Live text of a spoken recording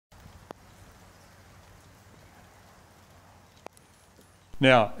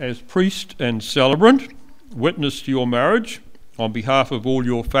Now, as priest and celebrant, witness to your marriage, on behalf of all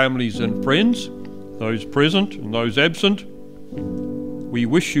your families and friends, those present and those absent, we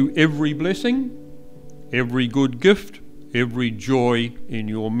wish you every blessing, every good gift, every joy in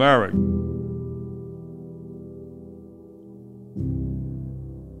your marriage.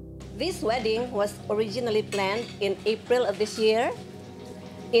 This wedding was originally planned in April of this year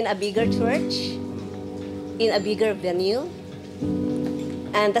in a bigger church, in a bigger venue,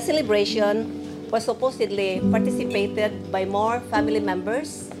 and the celebration was supposedly participated by more family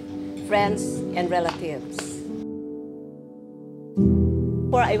members, friends, and relatives.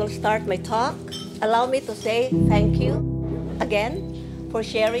 Before I will start my talk, allow me to say thank you again for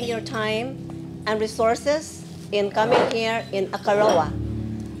sharing your time and resources in coming here in Akaroa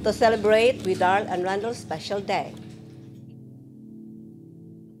to celebrate with Darl and Randell's special day.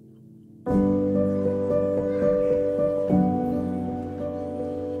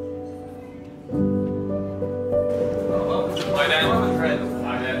 Hi Dan.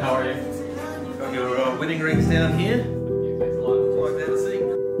 Hi Dan, how are you? Got your wedding rings down here. Thanks a lot. Like that to see.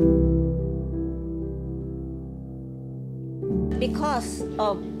 Because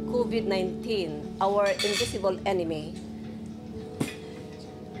of COVID-19, our invisible enemy,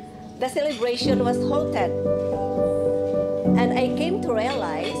 the celebration was halted. And I came to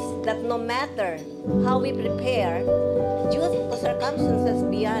realize that no matter how we prepare, due to circumstances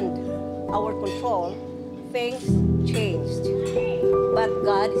beyond our control, things changed. But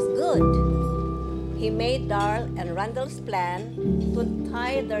God is good. He made Darl and Randell's plan to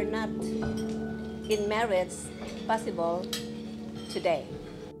tie their knot in marriage possible today.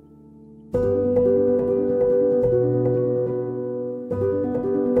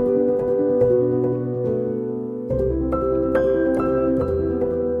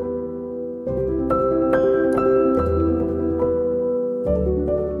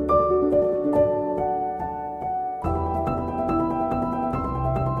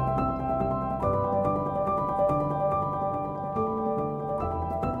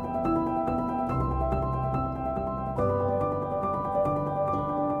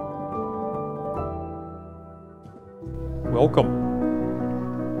 Welcome,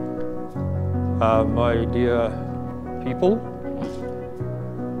 my dear people,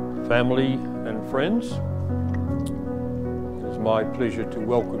 family and friends. It is my pleasure to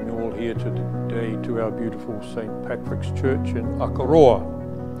welcome you all here today to our beautiful St. Patrick's Church in Akaroa.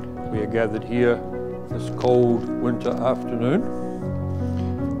 We are gathered here this cold winter afternoon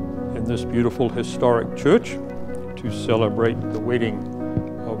in this beautiful historic church to celebrate the wedding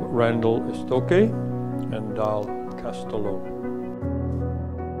of Randell and Darl.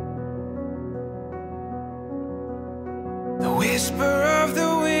 The whisper of the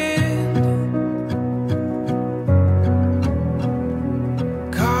wind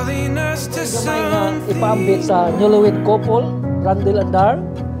calling us to something. Ipaambit sa newlywed couple, Randell and Darl,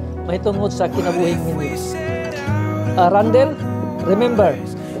 mahitungod sa kinabuhing ninyo. Randell, remember,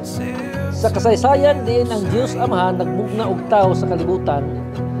 sa kasaysayan diin ang Diyos Amahan nagbugna og tao sa kalibutan.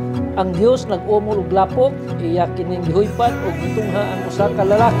 Ang Diyos nag-umol og lapok, iya kining gihuypan og gitungha ang usa ka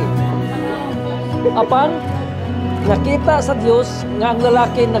lalaki. Apan nakita sa Diyos nga ang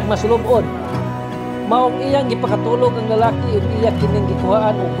lalaki nagmasulubon. Maong iyang gipakatulog ang lalaki ug iya kining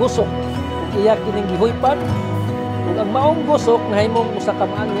gikuhaan og gusok. Ug iya kining gihuypan ug ang maong gusok nahimong usa ka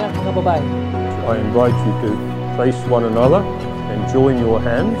maanyag nga babae. I invite you to face one another and join your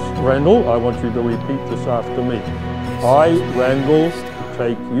hands. Randell, I want you to repeat this after me. I, Randell,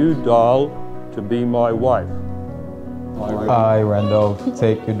 take you, Darl, to be my wife. I, Randell,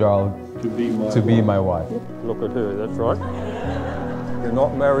 take you, Darl, to be my wife. Look at her, that's right. You're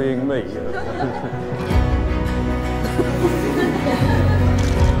not marrying me.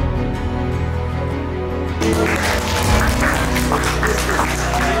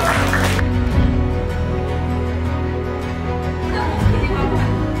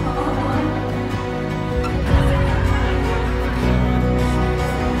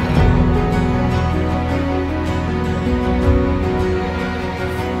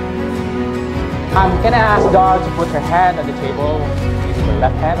 Can I ask Darl to put her hand on the table, using her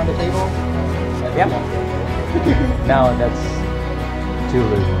left hand on the table? Yep. No, that's too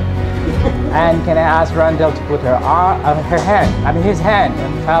rude. And can I ask Randell to put his hand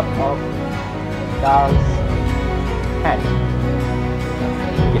on top of Darl's hand?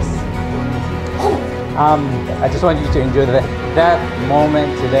 Yes. I just want you to enjoy that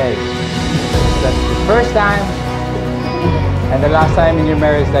moment today. That's the first time and the last time in your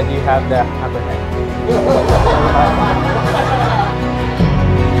marriage that you have the upper hand. You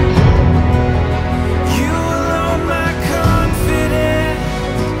alone, my confidence.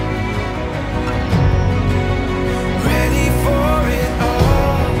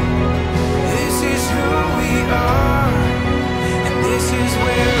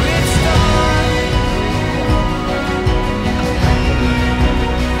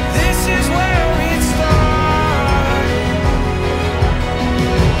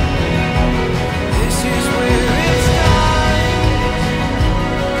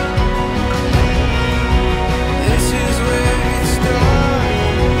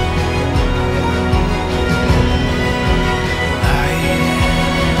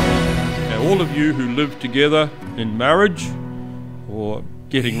 you who live together in marriage or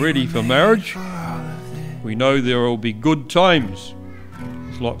getting ready for marriage, we know there will be good times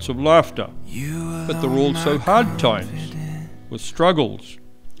with lots of laughter, but there are also hard times with struggles.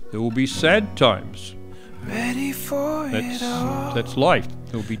 There will be sad times. That's life.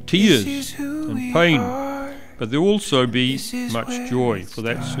 There will be tears and pain, but there will also be much joy, for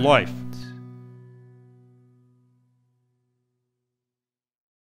that's life.